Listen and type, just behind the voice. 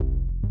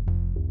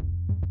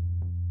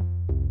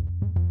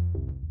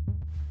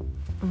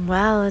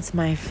Well, it's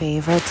my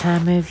favorite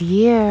time of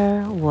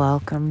year.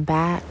 Welcome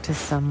back to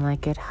Some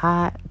Like It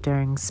Hot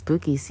during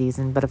spooky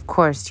season. But of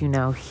course,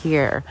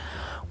 here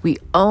we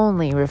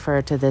only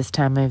refer to this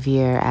time of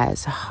year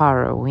as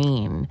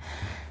Halloween.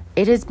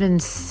 It has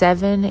been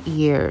 7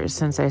 years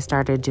since I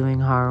started doing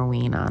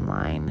Halloween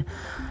online.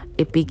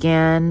 It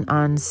began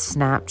on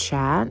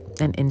Snapchat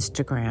and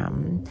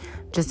Instagram,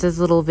 just as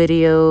little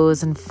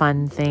videos and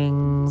fun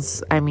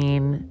things.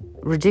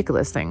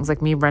 Ridiculous things like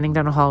me running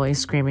down a hallway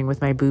screaming with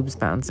my boobs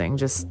bouncing,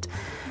 just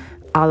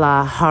a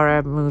la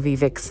horror movie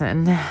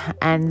vixen.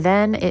 And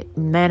then it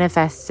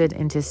manifested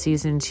into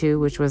season 2,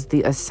 which was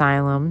The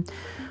Asylum,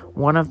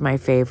 one of my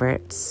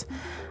favorites.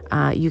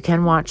 You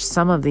can watch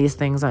some of these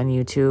things on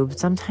YouTube.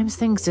 Sometimes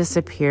things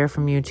disappear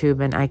from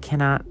YouTube and I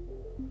cannot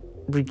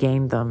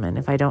regain them. And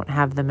if I don't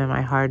have them in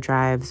my hard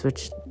drives,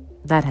 which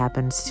that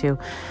happens too,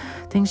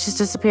 things just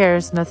disappear.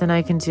 There's nothing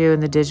I can do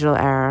in the digital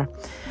era.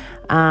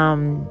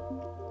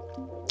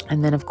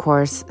 And then, of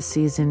course,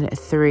 season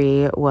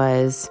 3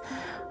 was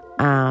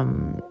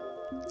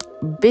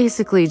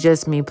basically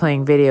just me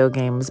playing video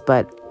games,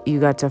 but you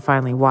got to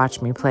finally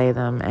watch me play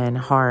them, and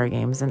horror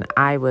games. And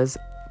I was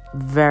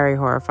very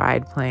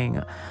horrified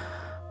playing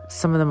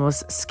some of the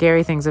most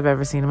scary things I've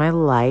ever seen in my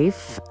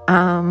life.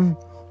 And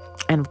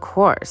of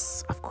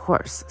course,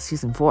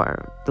 season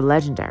 4, the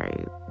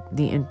legendary,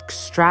 the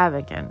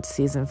extravagant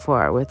season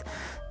 4 with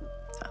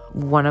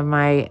one of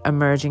my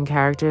emerging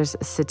characters,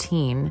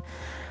 Satine.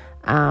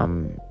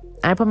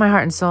 I put my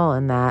heart and soul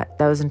in that.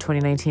 That was in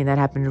 2019. That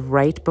happened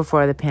right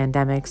before the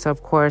pandemic. So,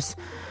 of course,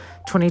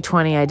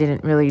 2020, I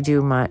didn't really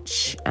do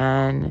much.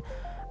 And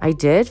I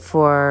didn't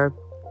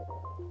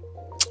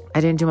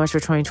do much for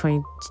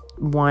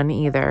 2021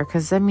 either.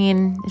 Because,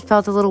 it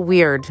felt a little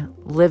weird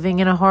living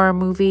in a horror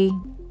movie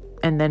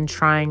and then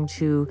trying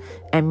to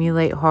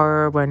emulate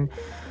horror when,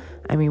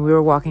 we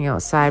were walking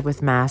outside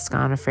with masks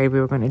on, afraid we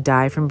were going to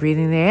die from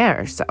breathing the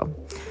air. So...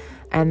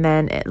 And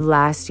then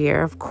last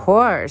year, of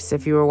course,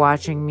 if you were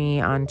watching me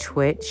on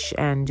Twitch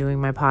and doing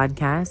my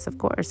podcast, of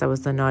course, I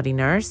was the naughty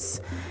nurse.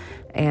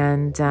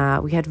 And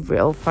we had a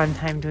real fun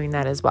time doing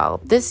that as well.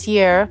 This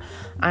year,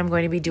 I'm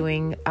going to be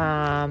doing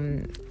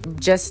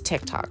just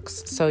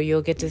TikToks. So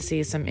you'll get to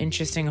see some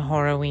interesting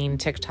Halloween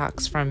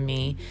TikToks from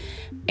me.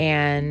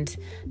 And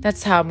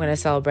that's how I'm going to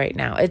celebrate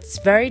now. It's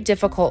very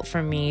difficult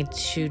for me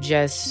to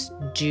just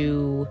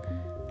do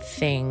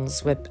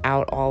things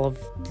without all of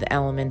the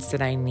elements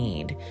that I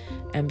need.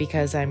 And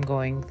because I'm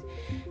going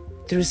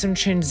through some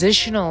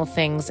transitional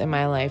things in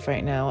my life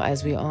right now,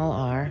 as we all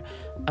are,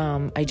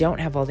 I don't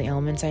have all the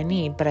elements I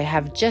need, but I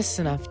have just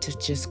enough to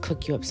just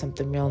cook you up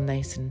something real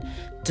nice and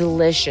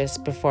delicious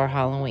before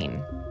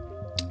Halloween.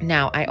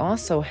 Now, I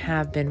also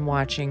have been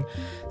watching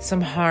some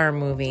horror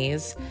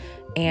movies,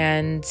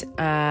 and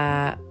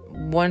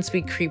once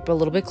we creep a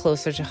little bit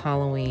closer to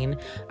Halloween,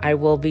 I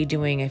will be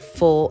doing a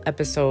full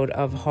episode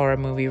of horror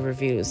movie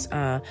reviews,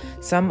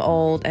 some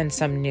old and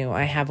some new.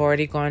 I have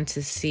already gone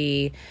to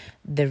see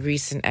the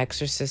recent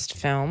Exorcist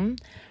film,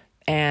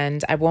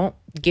 and I won't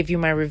give you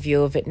my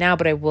review of it now,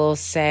 but I will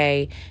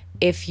say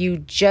if you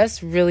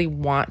just really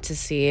want to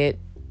see it,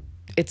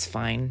 it's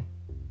fine.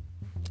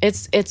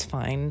 It's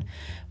fine.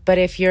 But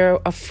if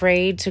you're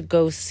afraid to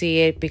go see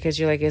it because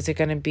you're like, is it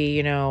going to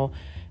be,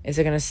 is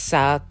it going to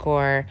suck,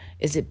 or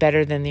is it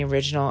better than the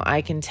original?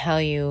 I can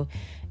tell you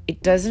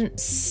it doesn't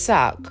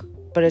suck,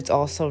 but it's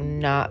also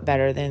not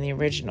better than the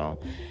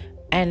original.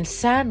 And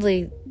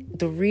sadly,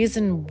 the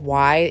reason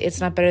why it's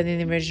not better than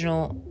the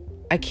original,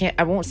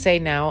 I won't say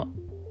now,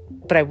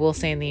 but I will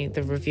say in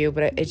the review,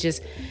 but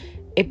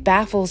it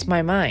baffles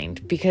my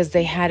mind because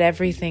they had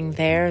everything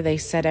there. They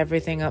set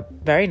everything up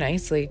very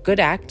nicely. Good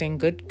acting,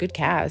 good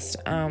cast.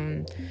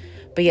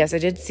 But yes, I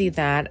did see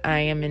that. I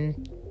am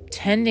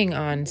intending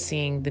on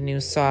seeing the new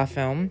Saw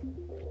film,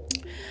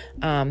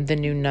 the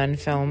new Nun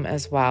film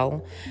as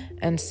well.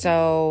 And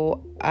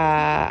so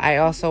I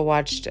also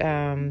watched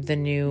the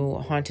new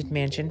Haunted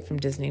Mansion from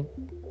Disney,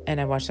 and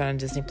I watched that on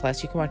Disney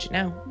Plus. You can watch it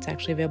now. It's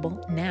actually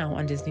available now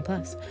on Disney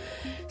Plus.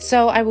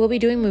 So I will be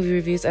doing movie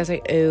reviews as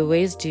I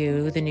always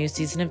do. The new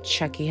season of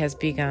Chucky has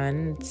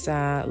begun. It's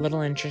a little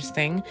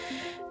interesting.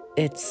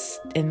 It's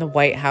in the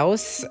White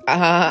House.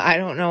 I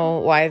don't know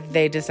why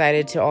they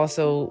decided to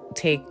also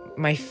take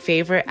my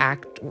favorite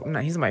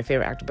he's my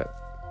favorite actor, but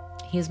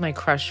he's my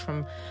crush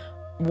from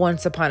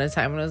once upon a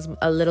time when I was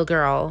a little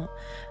girl.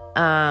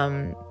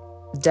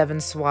 Devon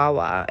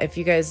Sawa. If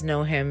you guys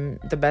know him,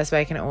 the best way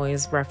I can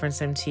always reference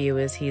him to you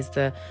is he's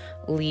the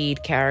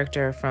lead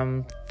character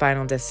from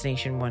Final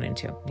Destination 1 and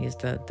 2. He's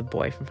the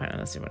boy from Final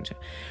Destination 1 and 2.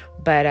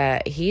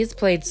 But he's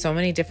played so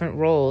many different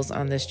roles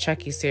on this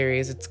Chucky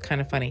series. It's kind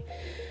of funny.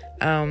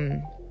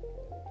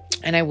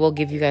 And I will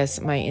give you guys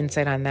my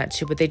insight on that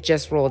too, but they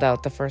just rolled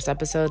out the first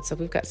episode, so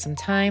we've got some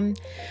time.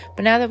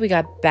 But now that we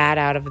got that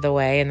out of the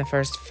way in the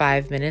first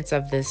 5 minutes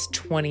of this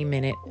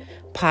 20-minute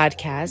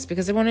podcast,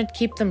 because I want to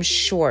keep them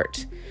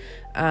short.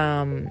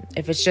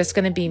 If it's just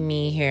going to be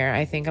me here,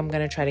 I think I'm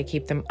going to try to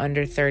keep them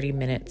under 30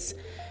 minutes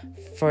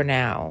for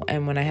now.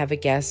 And when I have a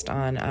guest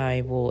on,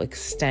 I will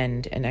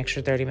extend an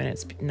extra 30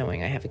 minutes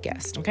knowing I have a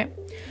guest. Okay.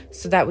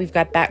 So that we've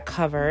got that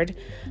covered.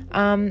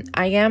 I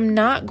am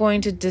not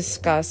going to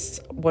discuss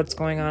what's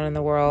going on in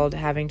the world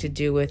having to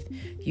do with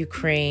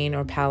Ukraine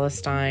or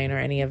Palestine or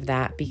any of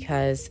that,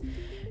 because,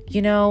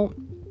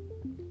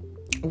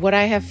 what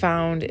I have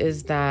found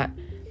is that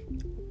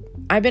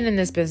I've been in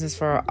this business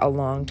for a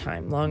long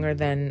time, longer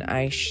than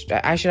I should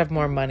have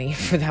more money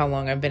for how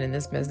long I've been in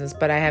this business,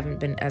 but I haven't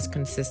been as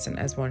consistent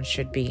as one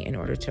should be in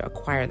order to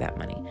acquire that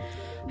money.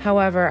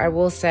 However, I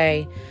will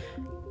say,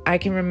 I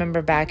can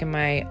remember back in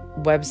my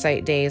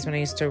website days when I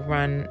used to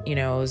run, it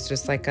was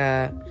just like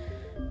a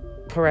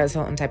Perez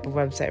Hilton type of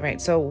website, right?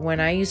 So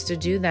when I used to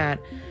do that,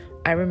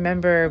 I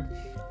remember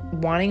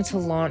wanting to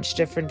launch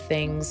different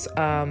things,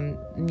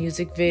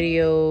 music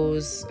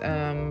videos,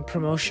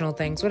 promotional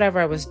things, whatever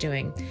I was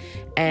doing,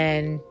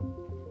 and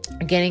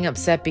getting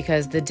upset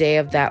because the day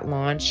of that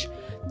launch,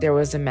 there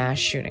was a mass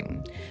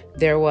shooting.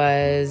 There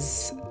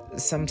was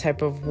some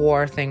type of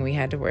war thing we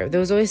had to wear. There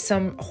was always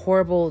some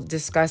horrible,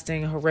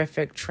 disgusting,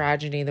 horrific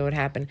tragedy that would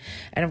happen.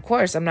 And of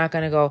course, I'm not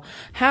going to go,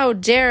 how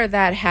dare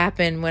that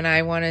happen when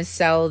I want to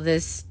sell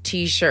this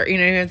t-shirt?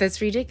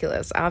 That's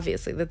ridiculous.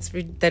 Obviously,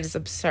 that is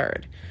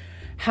absurd.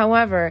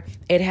 However,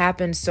 it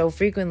happened so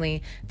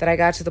frequently that I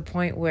got to the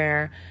point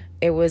where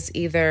it was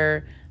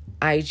either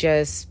I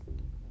just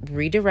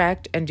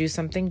redirect and do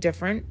something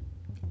different,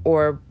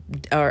 or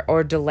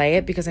delay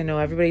it because I know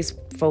everybody's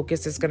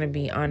focus is going to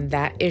be on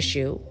that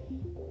issue,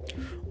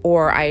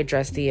 or I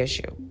address the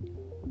issue.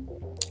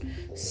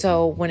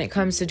 So when it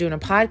comes to doing a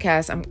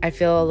podcast, I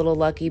feel a little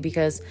lucky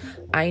because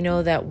I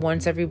know that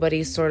once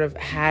everybody's sort of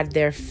had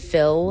their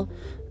fill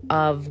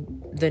of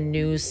the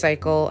news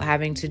cycle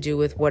having to do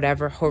with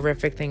whatever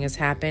horrific thing has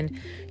happened,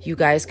 you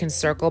guys can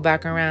circle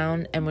back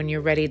around, and when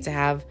you're ready to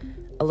have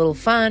a little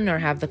fun or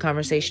have the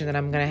conversation that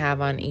I'm going to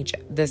have on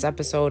this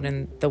episode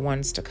and the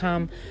ones to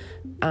come,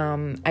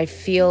 I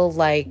feel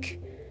like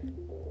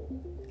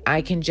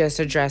I can just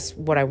address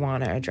what I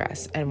want to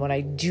address. And what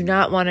I do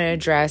not want to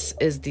address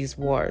is these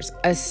wars,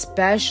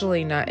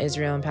 especially not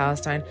Israel and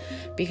Palestine,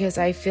 because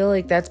I feel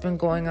like that's been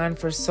going on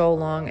for so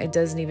long. It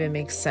doesn't even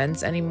make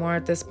sense anymore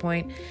at this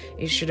point.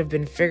 It should have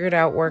been figured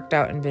out, worked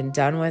out, and been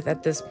done with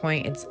at this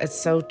point. It's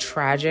so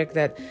tragic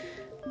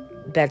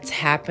that's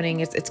happening.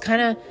 It's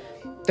kind of,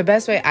 the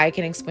best way I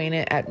can explain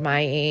it at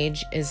my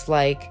age is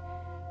like,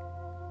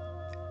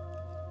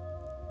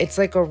 it's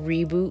like a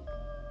reboot.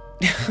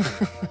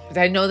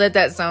 I know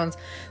that sounds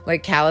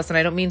like callous, and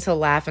I don't mean to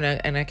laugh in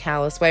a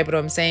callous way, but what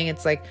I'm saying,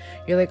 it's like,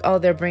 you're like, oh,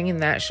 they're bringing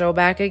that show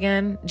back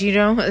again. Do you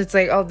know? It's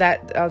like,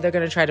 they're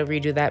going to try to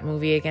redo that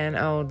movie again.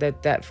 Oh,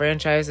 that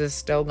franchise is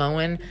still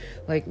going.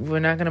 Like, we're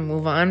not going to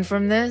move on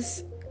from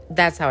this.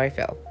 That's how I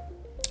feel.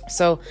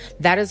 So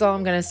that is all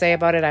I'm going to say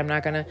about it. I'm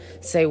not going to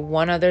say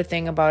one other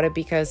thing about it,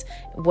 because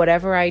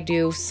whatever I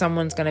do,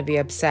 someone's going to be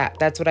upset.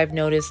 That's what I've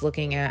noticed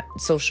looking at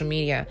social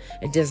media.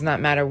 It does not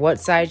matter what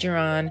side you're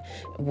on.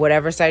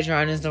 Whatever side you're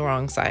on is the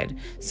wrong side.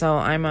 So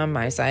I'm on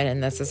my side,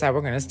 and that's the side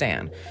we're going to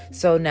stand.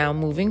 So now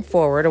moving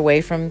forward away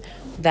from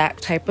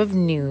that type of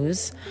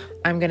news,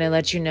 I'm going to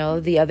let you know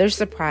the other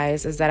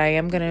surprise is that I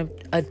am going to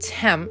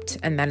attempt,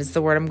 and that is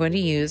the word I'm going to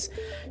use,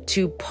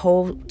 to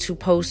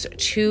post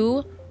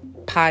 2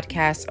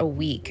 podcasts a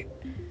week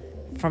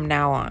from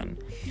now on.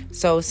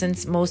 So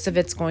since most of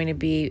it's going to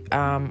be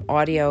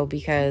audio,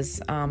 because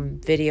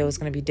video is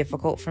going to be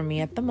difficult for me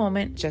at the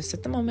moment, just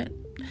at the moment,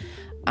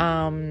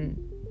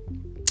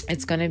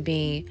 it's going to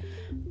be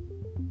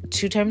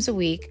 2 times a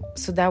week,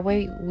 so that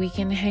way we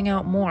can hang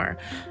out more.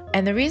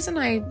 And the reason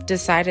I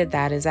decided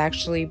that is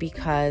actually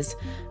because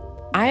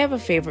I have a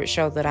favorite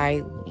show that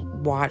I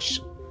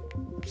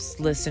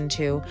listen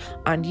to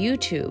on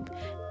YouTube.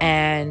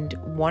 And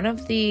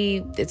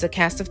it's a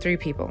cast of 3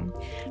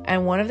 people.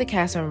 And one of the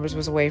cast members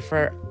was away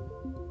for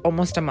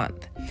almost a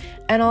month.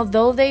 And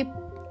although they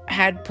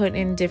had put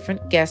in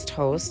different guest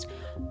hosts,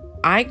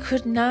 I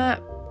could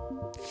not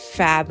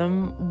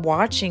fathom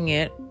watching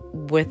it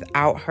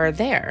without her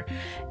there.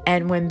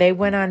 And when they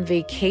went on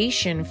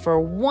vacation for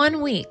 1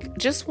 week,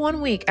 just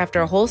 1 week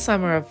after a whole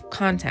summer of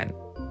content,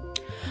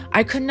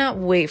 I could not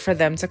wait for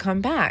them to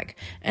come back.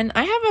 And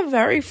I have a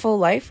very full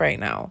life right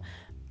now.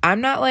 I'm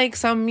not like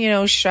some,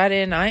 shut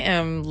in. I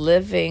am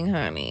living,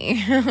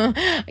 honey.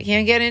 I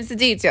can't get into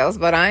details,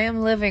 but I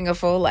am living a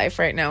full life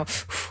right now,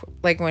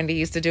 like Wendy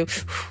used to do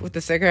with the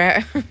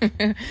cigarette.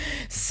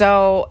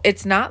 So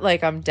it's not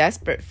like I'm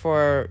desperate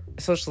for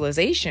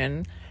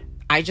socialization.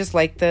 I just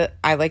like the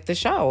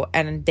show,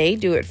 and they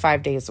do it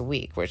 5 days a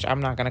week, which I'm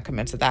not going to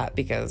commit to that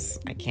because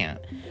I can't.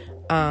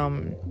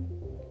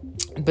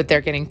 But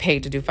they're getting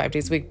paid to do 5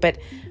 days a week.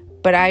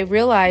 But I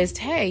realized,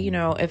 hey,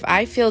 if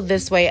I feel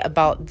this way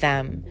about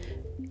them,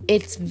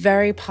 it's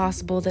very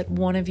possible that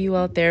one of you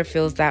out there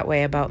feels that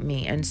way about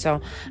me. And so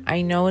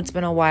I know it's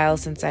been a while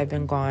since I've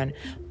been gone,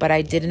 but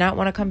I did not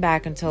want to come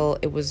back until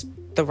it was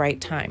the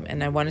right time.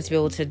 And I wanted to be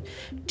able to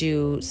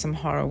do some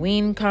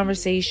Halloween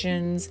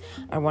conversations.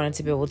 I wanted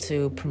to be able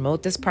to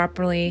promote this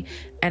properly.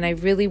 And I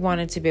really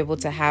wanted to be able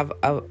to have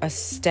a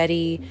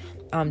steady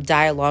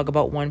dialogue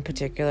about one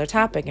particular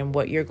topic. And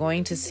what you're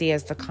going to see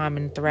as the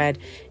common thread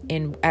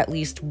in at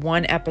least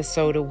one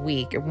episode a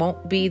week. It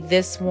won't be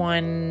this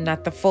one,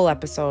 not the full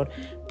episode,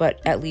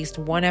 but at least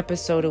one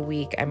episode a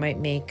week. I might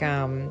make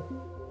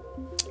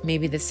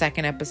maybe the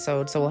second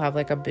episode. So we'll have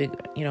like a big,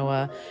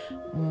 a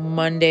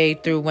Monday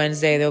through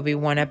Wednesday, there'll be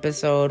one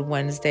episode.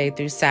 Wednesday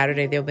through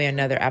Saturday, there'll be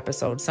another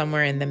episode,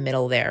 somewhere in the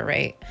middle there,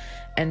 right?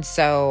 And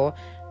so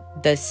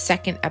the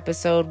second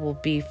episode will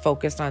be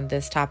focused on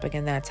this topic,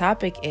 and that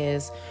topic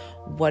is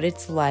what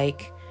it's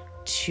like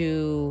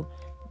to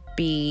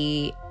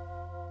be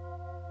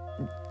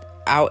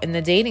out in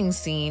the dating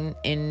scene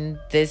in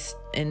the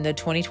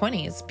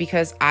 2020s,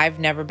 because I've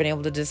never been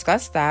able to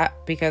discuss that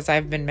because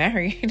I've been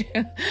married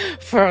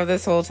for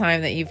this whole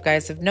time that you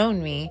guys have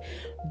known me.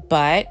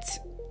 But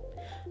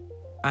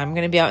I'm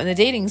going to be out in the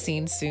dating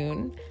scene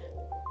soon.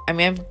 I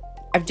mean,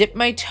 I've dipped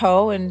my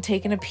toe and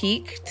taken a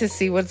peek to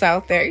see what's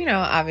out there,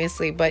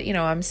 obviously, but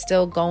I'm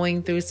still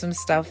going through some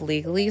stuff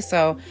legally.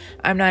 So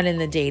I'm not in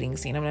the dating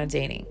scene. I'm not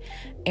dating.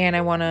 And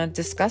I want to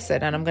discuss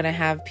it. And I'm going to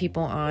have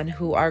people on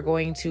who are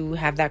going to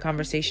have that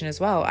conversation as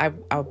well.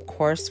 Of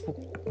course,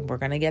 we're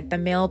going to get the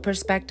male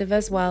perspective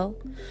as well.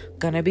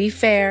 Gonna be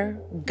fair.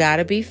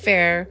 Gotta be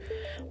fair.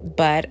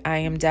 But I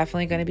am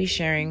definitely going to be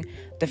sharing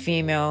the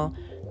female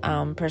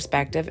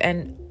perspective.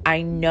 And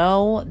I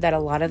know that a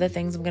lot of the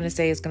things I'm going to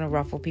say is going to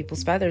ruffle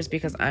people's feathers,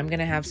 because I'm going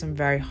to have some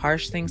very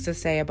harsh things to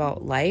say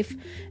about life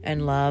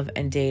and love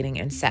and dating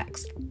and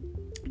sex.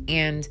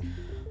 And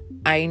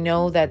I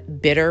know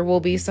that bitter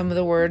will be some of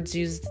the words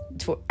used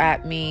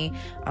at me.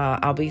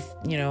 I'll be,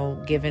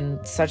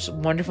 given such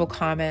wonderful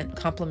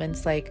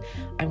compliments like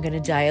I'm going to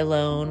die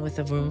alone with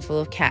a room full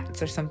of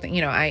cats or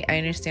something. I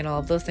understand all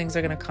of those things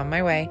are going to come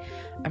my way.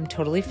 I'm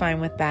totally fine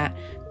with that,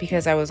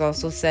 because I was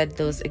also said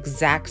those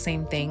exact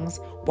same things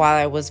while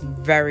I was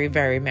very,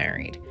 very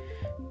married.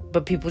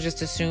 But people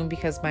just assume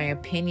because my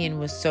opinion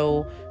was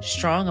so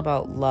strong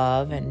about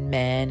love and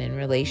men and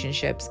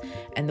relationships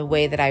and the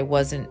way that I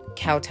wasn't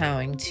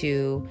kowtowing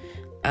to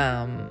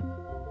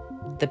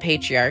the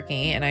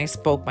patriarchy, and I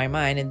spoke my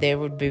mind, and they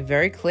would be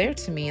very clear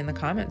to me in the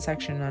comment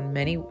section on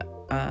many,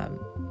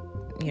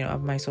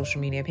 of my social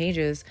media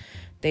pages.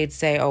 They'd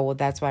say, oh, well,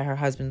 that's why her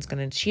husband's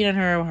going to cheat on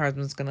her. Her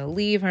husband's going to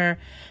leave her.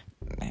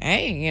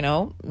 Hey,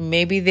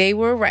 maybe they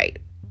were right.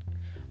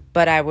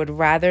 But I would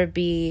rather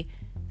be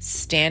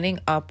standing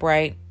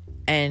upright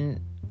and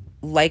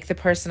like the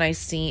person I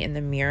see in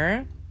the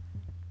mirror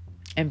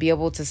and be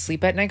able to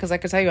sleep at night, because I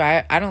can tell you,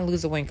 I don't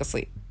lose a wink of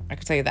sleep. I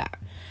can tell you that.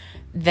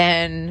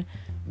 Then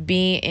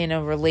be in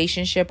a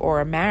relationship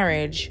or a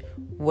marriage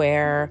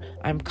where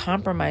I'm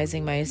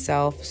compromising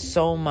myself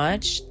so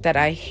much that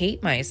I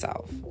hate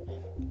myself.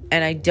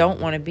 And I don't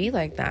want to be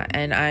like that.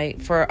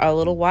 And for a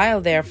little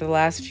while there, for the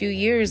last few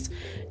years,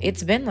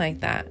 it's been like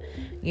that.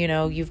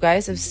 You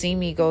guys have seen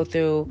me go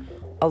through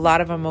a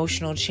lot of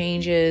emotional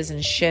changes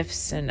and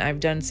shifts, and I've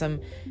done some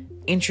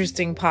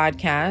interesting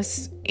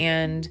podcasts,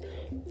 and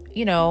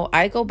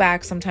I go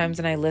back sometimes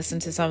and I listen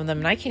to some of them,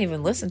 and I can't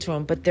even listen to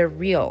them, but they're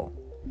real.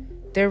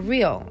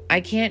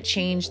 I can't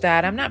change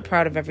that. I'm not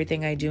proud of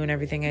everything I do and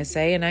everything I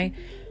say, and I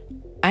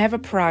have a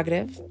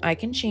prerogative. I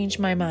can change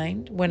my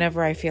mind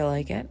whenever I feel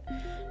like it.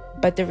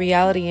 But the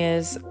reality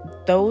is,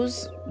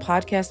 those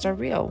podcasts are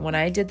real. When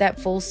I did that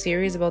full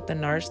series about the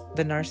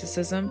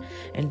narcissism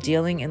and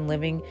dealing and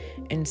living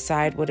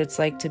inside what it's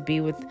like to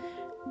be with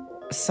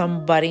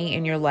somebody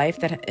in your life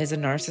that is a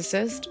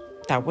narcissist,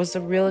 that was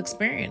a real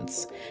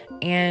experience.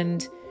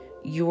 And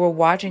you were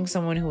watching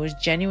someone who was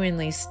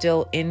genuinely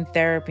still in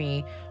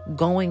therapy,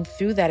 going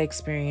through that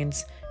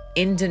experience,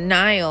 in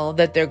denial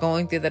that they're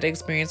going through that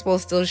experience, while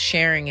still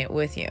sharing it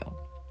with you.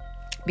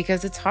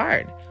 Because it's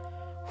hard.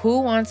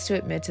 Who wants to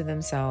admit to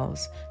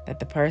themselves that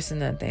the person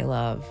that they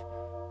love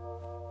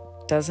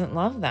doesn't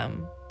love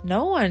them?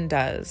 No one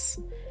does.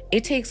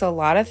 It takes a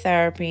lot of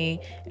therapy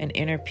and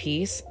inner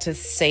peace to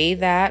say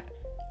that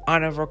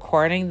on a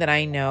recording that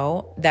I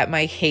know that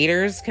my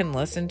haters can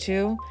listen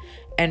to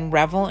and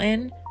revel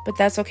in. But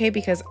that's okay,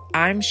 because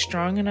I'm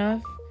strong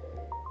enough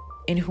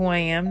in who I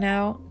am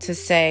now to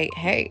say,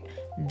 hey,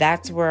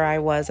 that's where I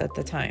was at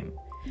the time.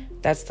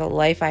 That's the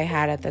life I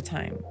had at the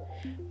time.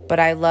 But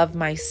I love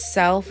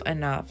myself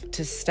enough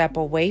to step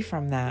away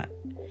from that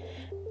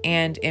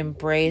and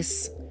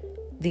embrace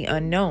the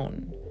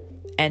unknown.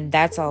 And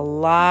that's a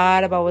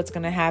lot about what's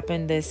going to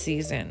happen this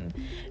season,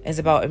 is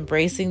about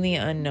embracing the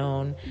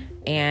unknown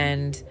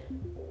and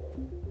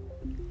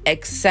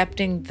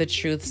accepting the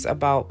truths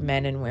about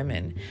men and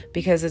women.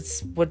 Because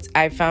it's what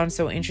I found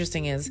so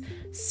interesting is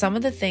some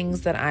of the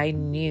things that I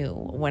knew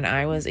when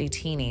I was a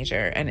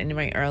teenager and in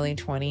my early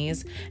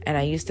 20s, and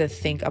I used to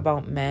think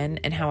about men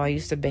and how I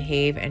used to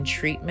behave and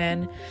treat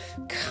men,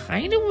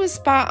 kind of was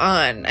spot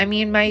on. I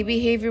mean, my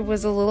behavior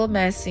was a little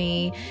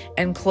messy,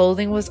 and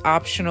clothing was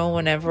optional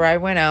whenever I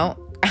went out.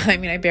 I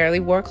mean, I barely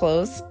wore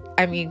clothes.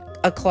 I mean,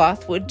 a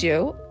cloth would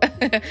do.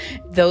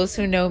 Those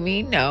who know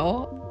me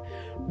know.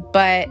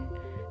 But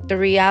the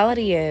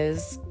reality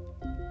is,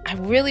 I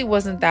really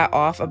wasn't that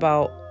off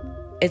about,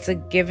 it's a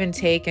give and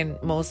take,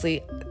 and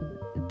mostly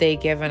they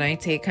give and I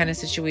take kind of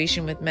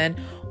situation with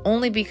men,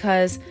 only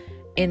because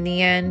in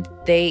the end,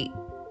 they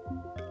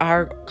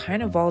are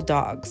kind of all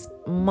dogs.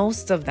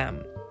 Most of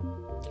them.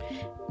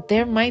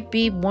 There might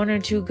be one or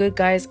two good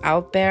guys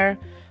out there,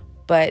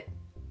 but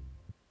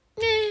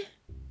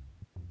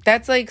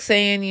that's like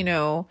saying, you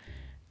know,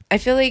 I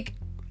feel like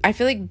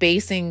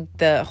basing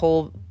the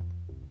whole,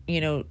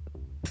 you know,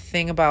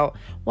 thing about,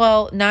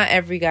 well, not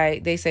every guy,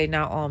 they say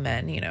not all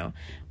men, you know.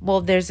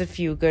 Well, there's a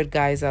few good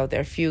guys out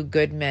there, few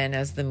good men,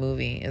 as the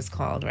movie is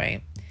called,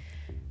 right?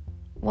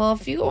 Well,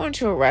 if you go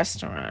into a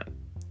restaurant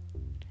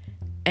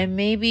and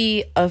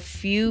maybe a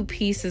few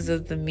pieces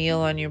of the meal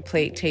on your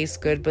plate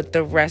taste good, but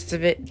the rest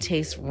of it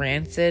tastes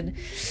rancid,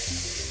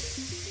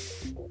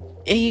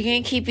 are you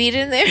gonna keep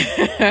eating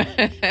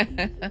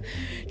there?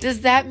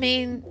 Does that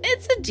mean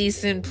it's a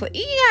decent plate?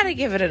 You gotta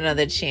give it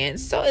another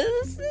chance. So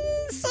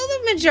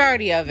the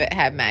majority of it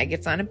had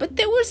maggots on it, but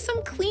there were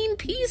some clean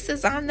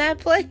pieces on that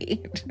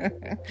plate.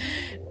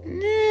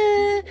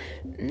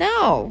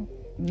 No,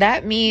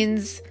 that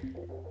means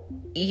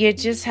you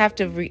just have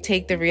to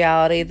take the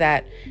reality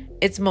that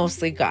it's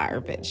mostly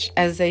garbage.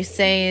 As they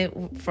say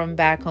from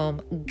back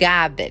home,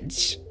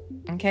 garbage.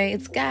 Okay,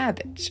 it's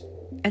garbage.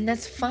 And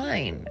that's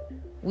fine.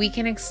 We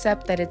can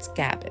accept that it's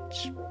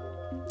garbage.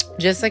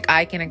 Just like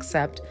I can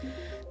accept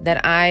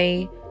that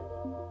I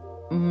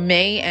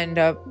may end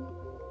up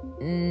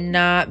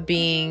not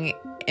being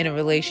in a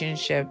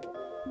relationship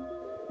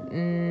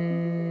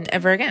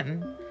ever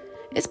again.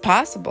 It's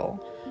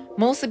possible.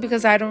 Mostly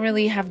because I don't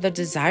really have the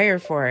desire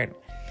for it.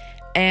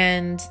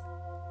 And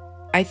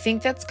I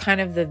think that's kind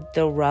of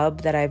the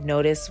rub that I've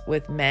noticed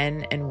with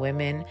men and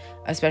women,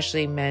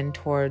 especially men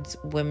towards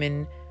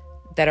women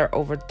that are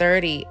over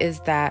 30, is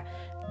that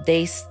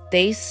they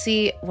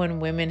see when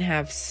women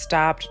have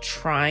stopped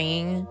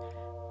trying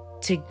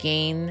to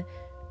gain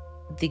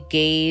the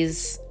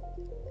gaze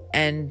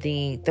and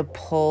the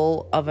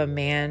pull of a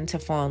man to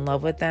fall in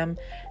love with them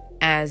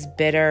as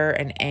bitter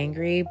and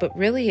angry. But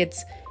really,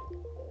 it's,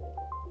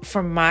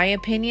 from my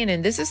opinion,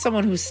 and this is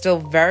someone who's still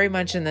very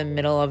much in the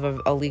middle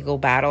of a legal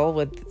battle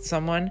with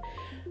someone,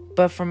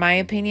 but from my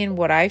opinion,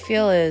 what I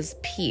feel is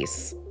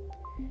peace.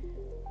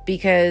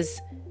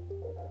 Because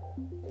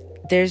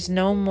there's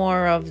no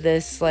more of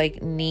this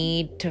like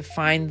need to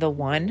find the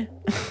one.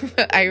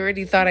 I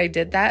already thought I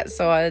did that,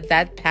 so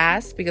that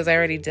passed because I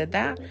already did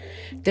that.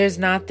 There's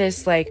not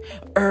this like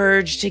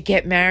urge to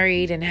get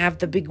married and have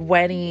the big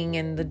wedding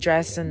and the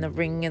dress and the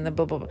ring and the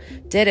blah, blah, blah.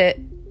 Did it.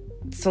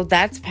 So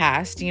that's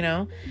passed, you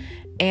know.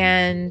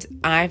 And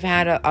I've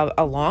had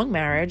a long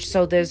marriage,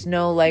 so there's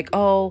no like,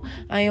 oh,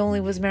 I only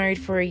was married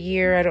for a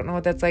year, I don't know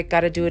what that's like,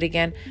 gotta do it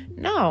again.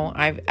 No,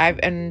 I've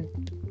been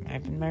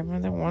married more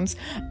than once.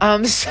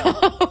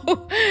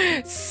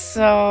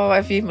 So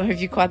if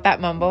you caught that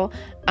mumble,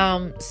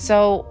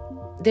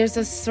 so there's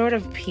a sort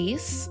of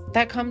peace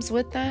that comes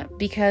with that,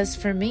 because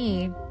for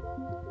me,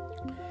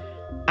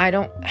 I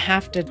don't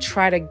have to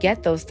try to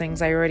get those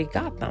things. I already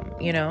got them,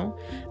 you know.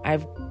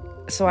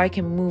 So I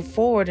can move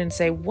forward and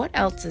say, what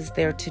else is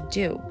there to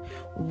do?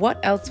 What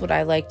else would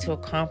I like to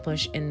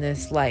accomplish in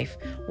this life?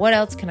 What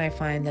else can I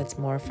find that's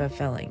more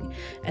fulfilling?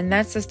 And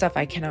that's the stuff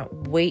I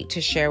cannot wait to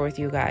share with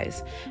you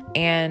guys.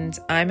 And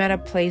I'm at a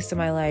place in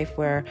my life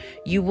where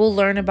you will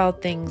learn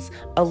about things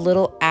a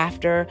little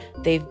after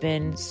they've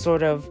been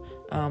sort of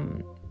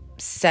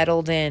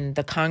settled in.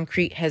 The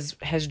concrete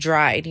has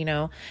dried, you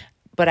know.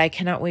 But I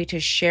cannot wait to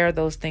share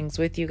those things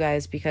with you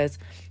guys, because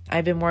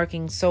I've been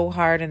working so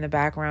hard in the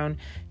background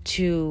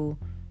to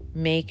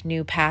make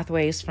new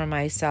pathways for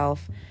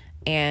myself.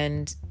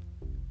 And,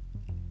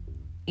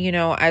 you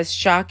know, as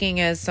shocking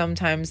as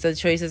sometimes the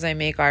choices I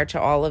make are to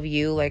all of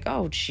you, like,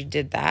 oh, she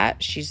did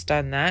that, she's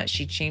done that,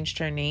 she changed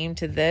her name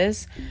to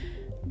this.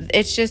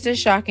 It's just as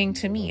shocking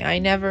to me. I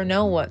never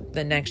know what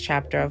the next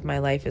chapter of my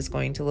life is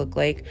going to look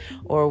like,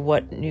 or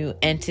what new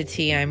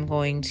entity I'm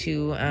going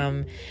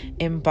to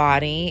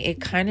embody. It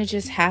kind of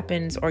just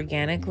happens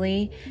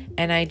organically,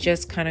 and I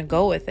just kind of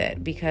go with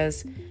it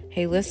because,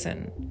 hey,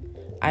 listen,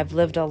 I've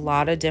lived a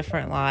lot of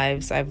different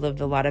lives. I've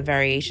lived a lot of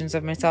variations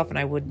of myself, and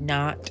I would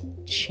not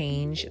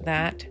change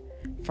that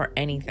for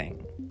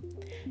anything.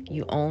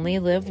 You only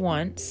live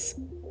once,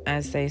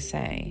 as they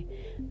say,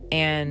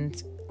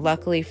 and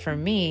luckily for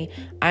me,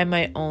 I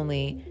might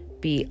only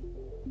be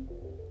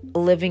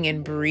living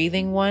and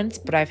breathing once,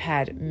 but I've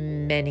had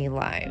many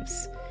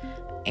lives.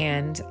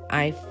 And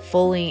I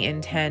fully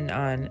intend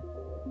on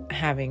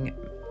having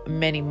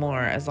many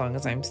more as long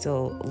as I'm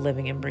still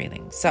living and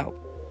breathing. So,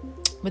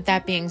 with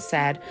that being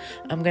said,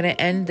 I'm going to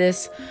end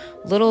this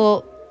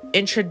little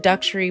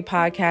introductory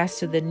podcast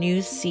to the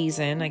new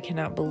season. I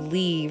cannot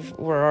believe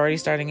we're already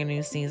starting a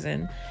new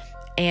season.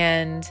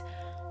 And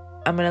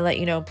I'm going to let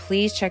you know,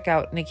 please check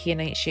out Nakia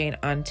Nightshade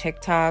on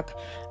TikTok.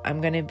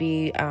 I'm going to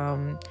be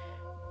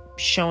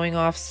showing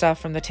off stuff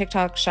from the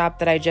TikTok shop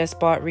that I just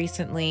bought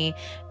recently,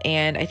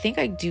 and I think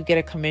I do get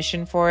a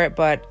commission for it,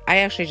 but I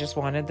actually just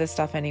wanted this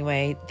stuff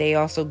anyway. They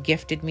also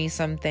gifted me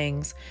some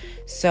things,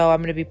 so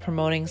I'm going to be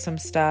promoting some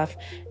stuff.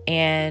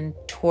 And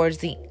towards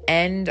the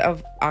end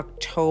of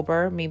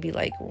October, maybe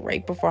like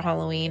right before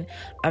Halloween,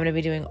 I'm going to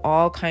be doing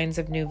all kinds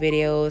of new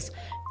videos,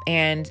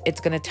 and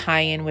it's going to tie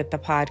in with the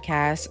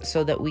podcast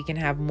so that we can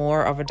have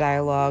more of a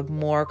dialogue,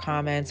 more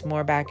comments,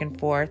 more back and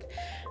forth.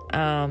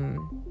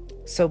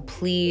 So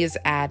please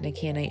add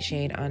Nakia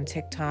Nightshade on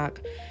TikTok.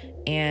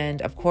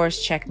 And of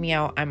course, check me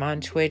out. I'm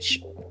on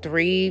Twitch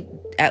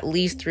at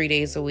least 3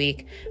 days a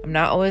week. I'm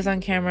not always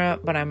on camera,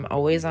 but I'm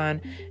always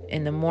on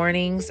in the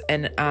mornings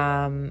and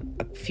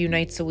a few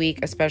nights a week,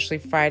 especially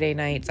Friday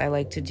nights. I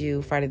like to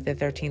do Friday the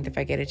 13th if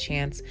I get a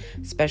chance,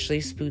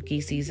 especially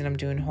spooky season. I'm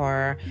doing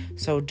horror.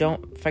 So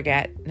don't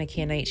forget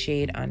Nakia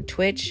Nightshade on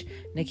Twitch,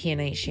 Nakia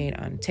Nightshade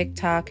on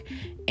TikTok,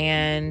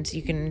 and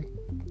you can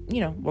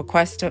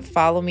request to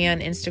follow me on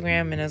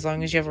Instagram. And as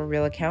long as you have a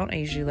real account, I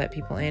usually let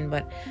people in,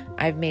 but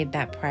I've made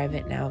that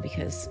private now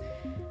because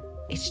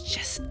it's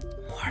just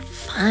more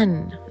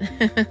fun.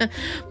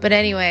 But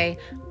anyway,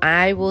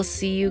 I will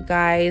see you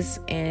guys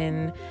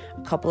in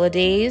a couple of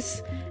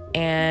days,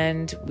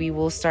 and we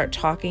will start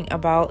talking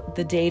about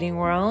the dating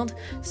world.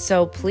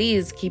 So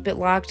please keep it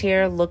locked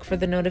here. Look for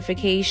the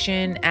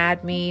notification,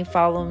 add me,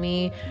 follow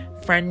me,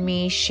 friend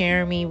me,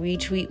 share me,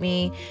 retweet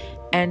me.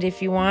 And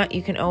if you want,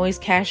 you can always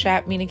Cash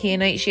App me Nakia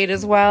Nightshade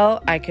as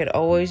well. I could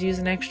always use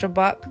an extra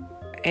buck.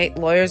 Hey,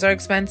 lawyers are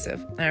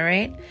expensive, all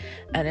right?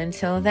 And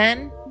until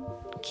then,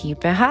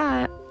 keep it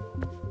hot.